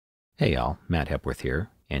Hey y'all, Matt Hepworth here,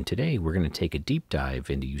 and today we're going to take a deep dive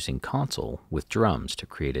into using Console with drums to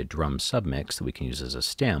create a drum submix that we can use as a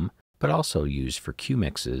stem, but also use for cue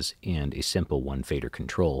mixes and a simple one fader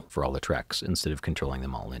control for all the tracks instead of controlling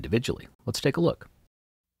them all individually. Let's take a look.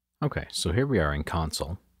 Okay, so here we are in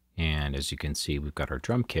Console, and as you can see we've got our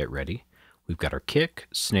drum kit ready. We've got our kick,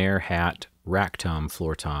 snare, hat, rack tom,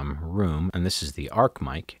 floor tom, room, and this is the arc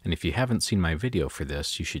mic, and if you haven't seen my video for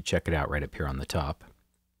this, you should check it out right up here on the top.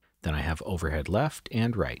 Then I have overhead left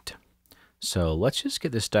and right. So let's just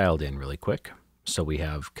get this dialed in really quick so we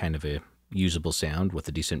have kind of a usable sound with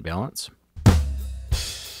a decent balance.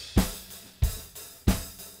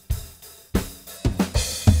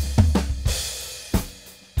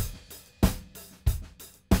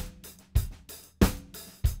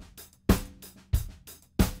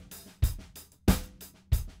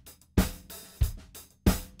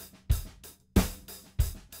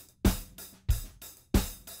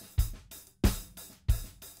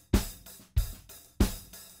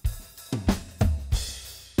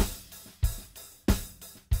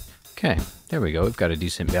 Okay, there we go. We've got a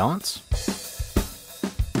decent balance.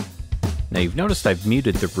 Now you've noticed I've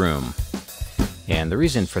muted the room, and the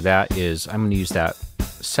reason for that is I'm going to use that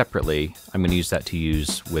separately. I'm going to use that to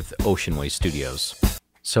use with Ocean Way Studios.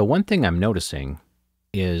 So one thing I'm noticing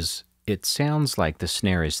is it sounds like the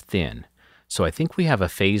snare is thin. So I think we have a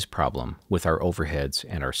phase problem with our overheads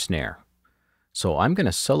and our snare. So I'm going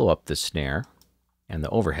to solo up the snare and the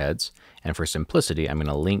overheads, and for simplicity I'm going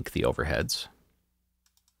to link the overheads.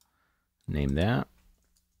 Name that.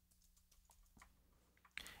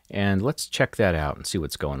 And let's check that out and see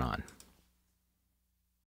what's going on.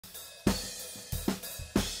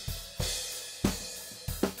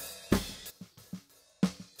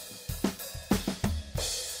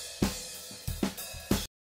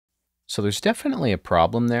 So there's definitely a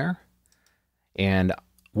problem there. And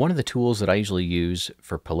one of the tools that I usually use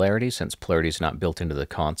for polarity, since polarity is not built into the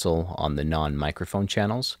console on the non-microphone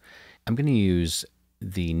channels, I'm going to use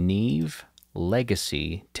the Neve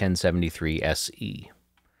Legacy 1073 SE.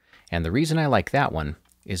 And the reason I like that one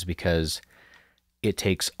is because it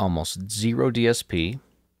takes almost zero DSP.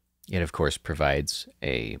 It of course provides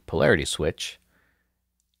a polarity switch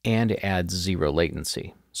and it adds zero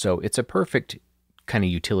latency. So it's a perfect kind of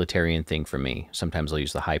utilitarian thing for me. Sometimes I'll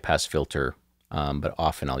use the high pass filter, but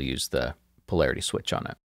often I'll use the polarity switch on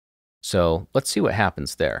it. So let's see what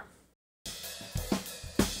happens there.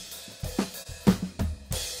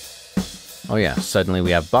 Oh yeah, suddenly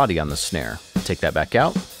we have body on the snare. Take that back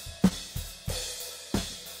out.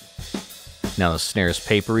 Now the snare is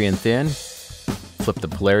papery and thin. Flip the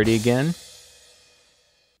polarity again.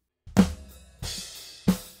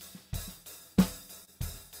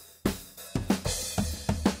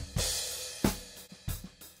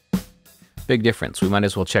 Big difference. We might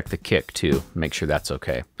as well check the kick too, make sure that's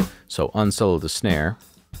okay. So unsolo the snare.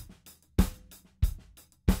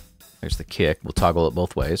 There's the kick. We'll toggle it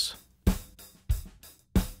both ways.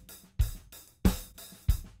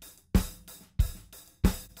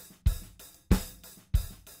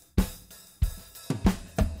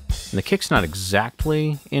 And the kick's not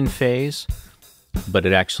exactly in phase, but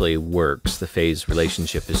it actually works. The phase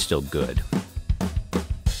relationship is still good.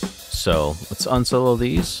 So let's unsolo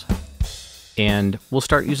these, and we'll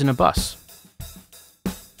start using a bus.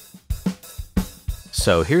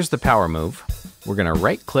 So here's the power move. We're going to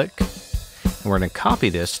right click, and we're going to copy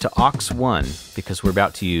this to aux1, because we're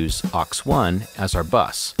about to use aux1 as our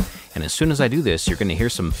bus. And as soon as I do this, you're going to hear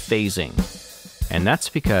some phasing. And that's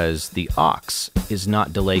because the aux is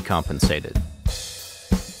not delay compensated.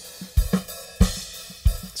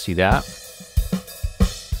 See that?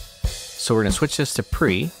 So we're going to switch this to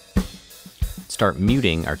pre, start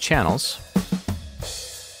muting our channels,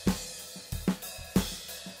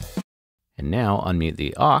 and now unmute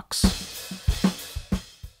the aux,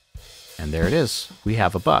 and there it is. We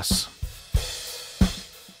have a bus.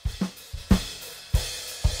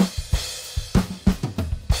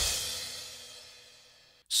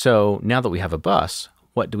 So now that we have a bus,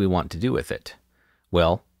 what do we want to do with it?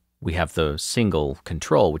 Well, we have the single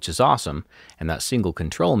control, which is awesome, and that single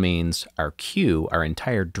control means our cue, our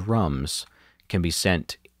entire drums, can be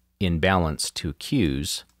sent in balance to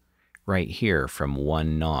cues right here from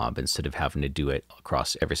one knob instead of having to do it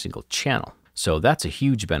across every single channel. So that's a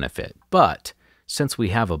huge benefit. But since we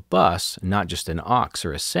have a bus, not just an aux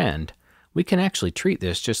or a send, we can actually treat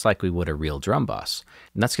this just like we would a real drum bus.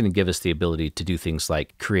 And that's going to give us the ability to do things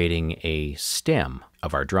like creating a stem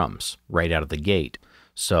of our drums right out of the gate.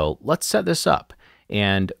 So let's set this up.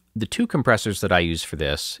 And the two compressors that I use for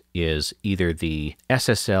this is either the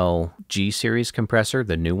SSL G series compressor,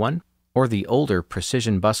 the new one, or the older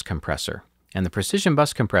precision bus compressor. And the precision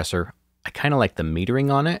bus compressor, I kind of like the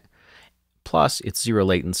metering on it. Plus, it's zero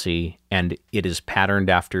latency, and it is patterned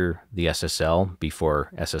after the SSL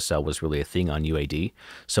before SSL was really a thing on UAD.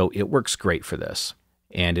 So it works great for this.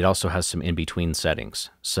 And it also has some in-between settings.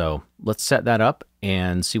 So let's set that up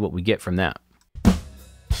and see what we get from that.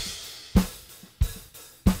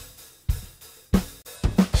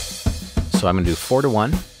 So I'm going to do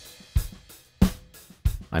 4-to-1.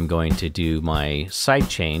 I'm going to do my side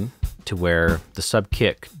chain to where the sub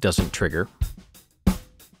kick doesn't trigger.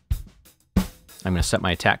 I'm going to set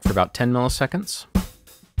my attack for about 10 milliseconds.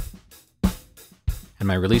 And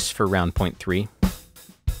my release for around 0.3.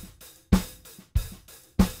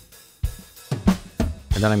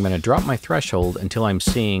 And then I'm going to drop my threshold until I'm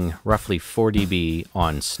seeing roughly 4 dB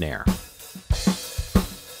on snare.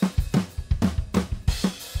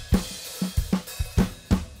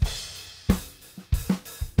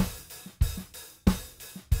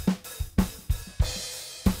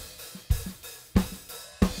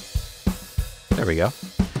 There we go.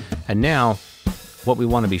 And now what we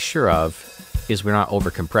want to be sure of is we're not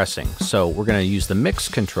overcompressing. So we're going to use the mix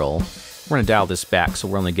control. We're going to dial this back so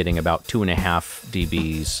we're only getting about 2.5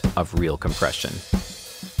 dBs of real compression,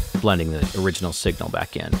 blending the original signal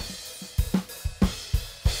back in.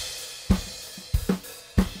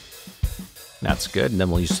 That's good. And then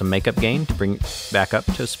we'll use some makeup gain to bring it back up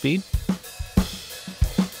to speed.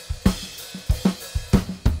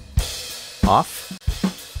 Off.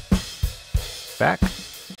 Back.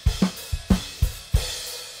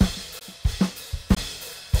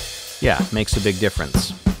 Yeah, makes a big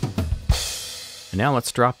difference. And now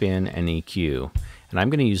let's drop in an EQ. And I'm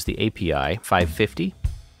going to use the API 550.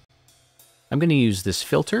 I'm going to use this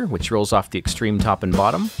filter, which rolls off the extreme top and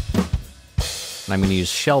bottom. And I'm going to use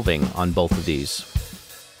shelving on both of these.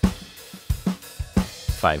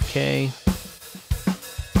 5K.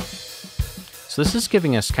 So this is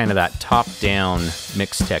giving us kind of that top-down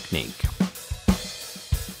mix technique.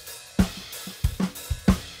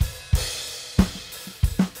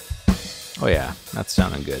 Oh yeah, that's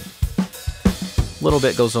sounding good. A little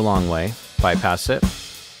bit goes a long way. Bypass it.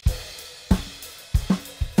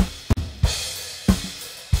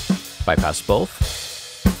 Bypass both.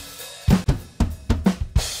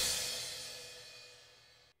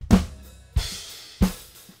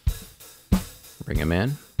 Bring them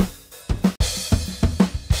in.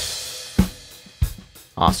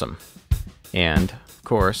 Awesome. And, of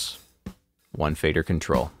course, one fader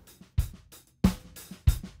control.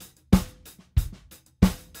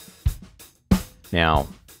 Now,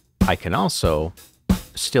 I can also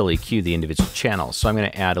still EQ the individual channels, so I'm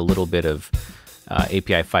going to add a little bit of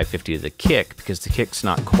API 550 to the kick, because the kick's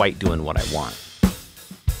not quite doing what I want.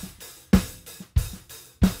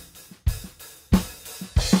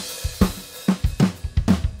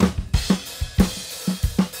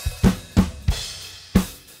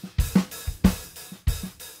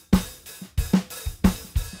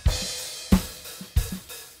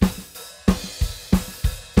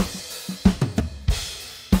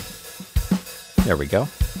 There we go.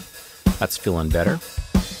 That's feeling better.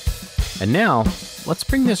 And now, let's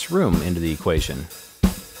bring this room into the equation.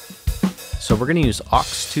 So we're going to use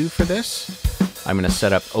aux2 for this. I'm going to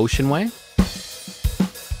set up Ocean Way.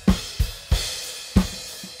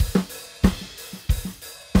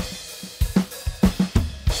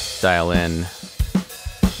 Dial in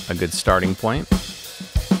a good starting point.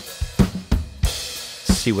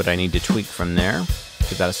 See what I need to tweak from there.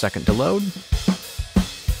 Give that a second to load.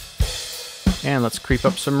 And let's creep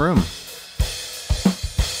up some room.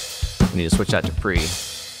 We need to switch that to pre.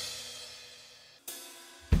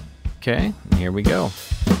 Okay, and here we go.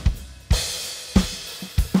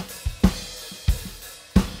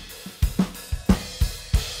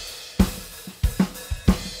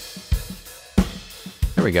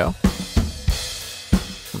 There we go.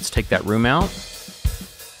 Let's take that room out.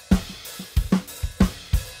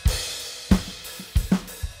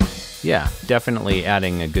 Yeah, definitely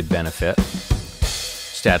adding a good benefit.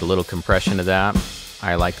 Just add a little compression to that.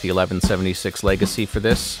 I like the 1176 Legacy for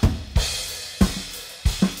this.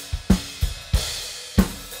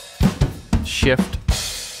 Shift,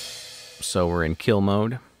 so we're in kill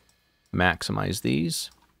mode. Maximize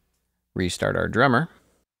these. Restart our drummer.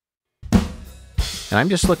 And I'm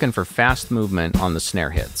just looking for fast movement on the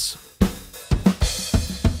snare hits.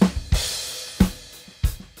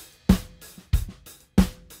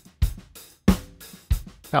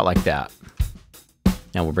 About like that.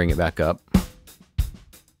 Now we'll bring it back up.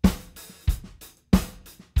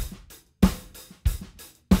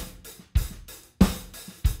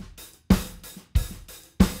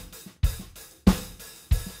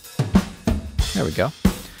 we go.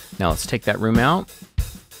 Now let's take that room out.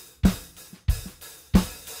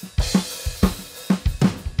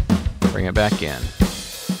 Bring it back in.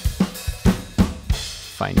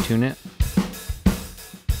 Fine tune it.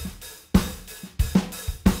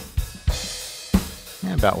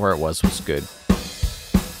 Yeah, about where it was good.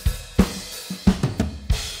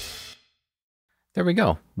 There we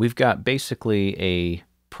go. We've got basically a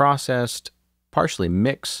processed, partially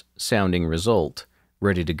mix sounding result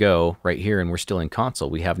ready to go right here, and we're still in console.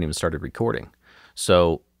 We haven't even started recording.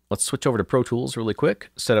 So let's switch over to Pro Tools really quick,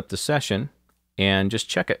 set up the session, and just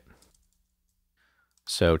check it.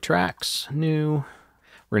 So tracks, new,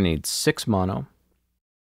 we're gonna need 6 mono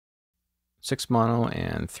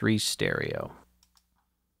and 3 stereo.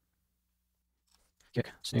 Kick,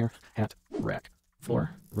 snare, hat, rack,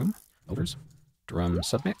 floor, room, overs, drum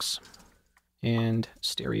submix, and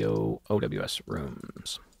stereo OWS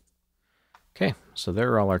rooms. Okay, so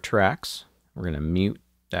there are all our tracks. We're going to mute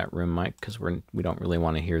that room mic because we don't really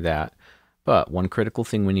want to hear that. But one critical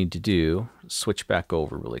thing we need to do, switch back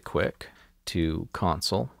over really quick to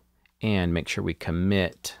console and make sure we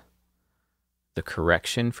commit the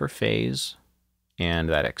correction for phase and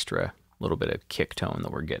that extra little bit of kick tone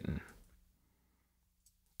that we're getting.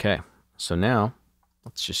 Okay, so now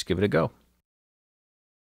let's just give it a go.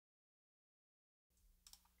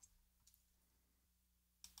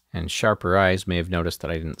 And sharper eyes may have noticed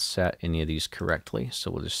that I didn't set any of these correctly,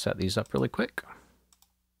 so we'll just set these up really quick.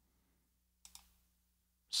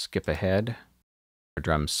 Skip ahead. Our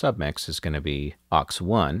drum submix is going to be aux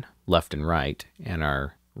 1, left and right, and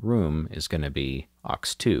our room is going to be aux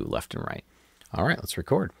 2, left and right. All right, let's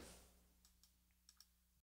record.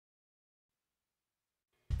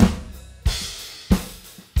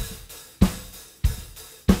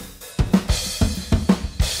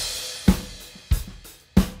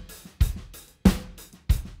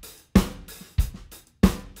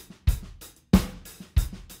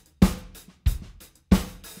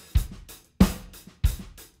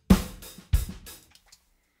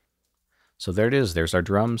 So there it is, there's our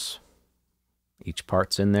drums. Each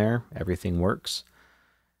part's in there, everything works.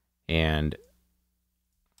 And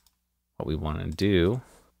what we want to do,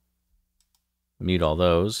 mute all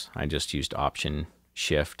those. I just used Option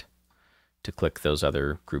Shift to click those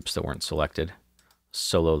other groups that weren't selected.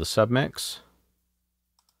 Solo the submix.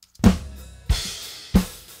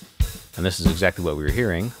 And this is exactly what we were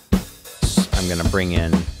hearing. I'm going to bring in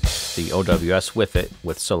the OWS with it,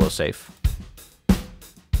 with Solo Safe.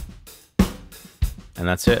 And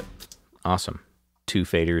that's it. Awesome. 2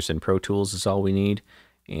 faders in Pro Tools is all we need.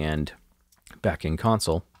 And back in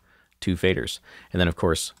console, 2 faders. And then, of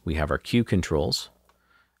course, we have our cue controls.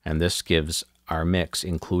 And this gives our mix,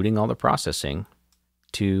 including all the processing,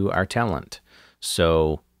 to our talent.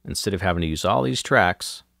 So instead of having to use all these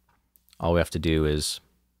tracks, all we have to do is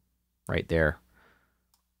right there,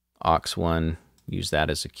 aux 1, use that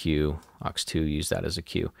as a cue, aux 2, use that as a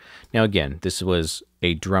cue. Now again, this was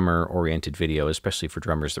a drummer-oriented video, especially for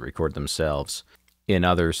drummers that record themselves. In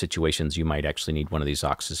other situations, you might actually need one of these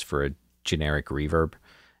auxes for a generic reverb,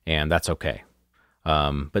 and that's okay.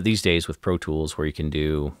 But these days with Pro Tools, where you can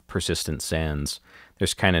do persistent sends,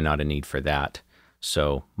 there's kind of not a need for that.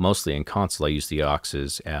 So mostly in console, I use the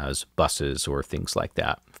auxes as buses or things like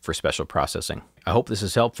that for special processing. I hope this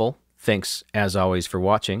is helpful. Thanks, as always, for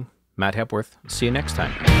watching. Matt Hepworth. See you next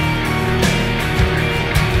time.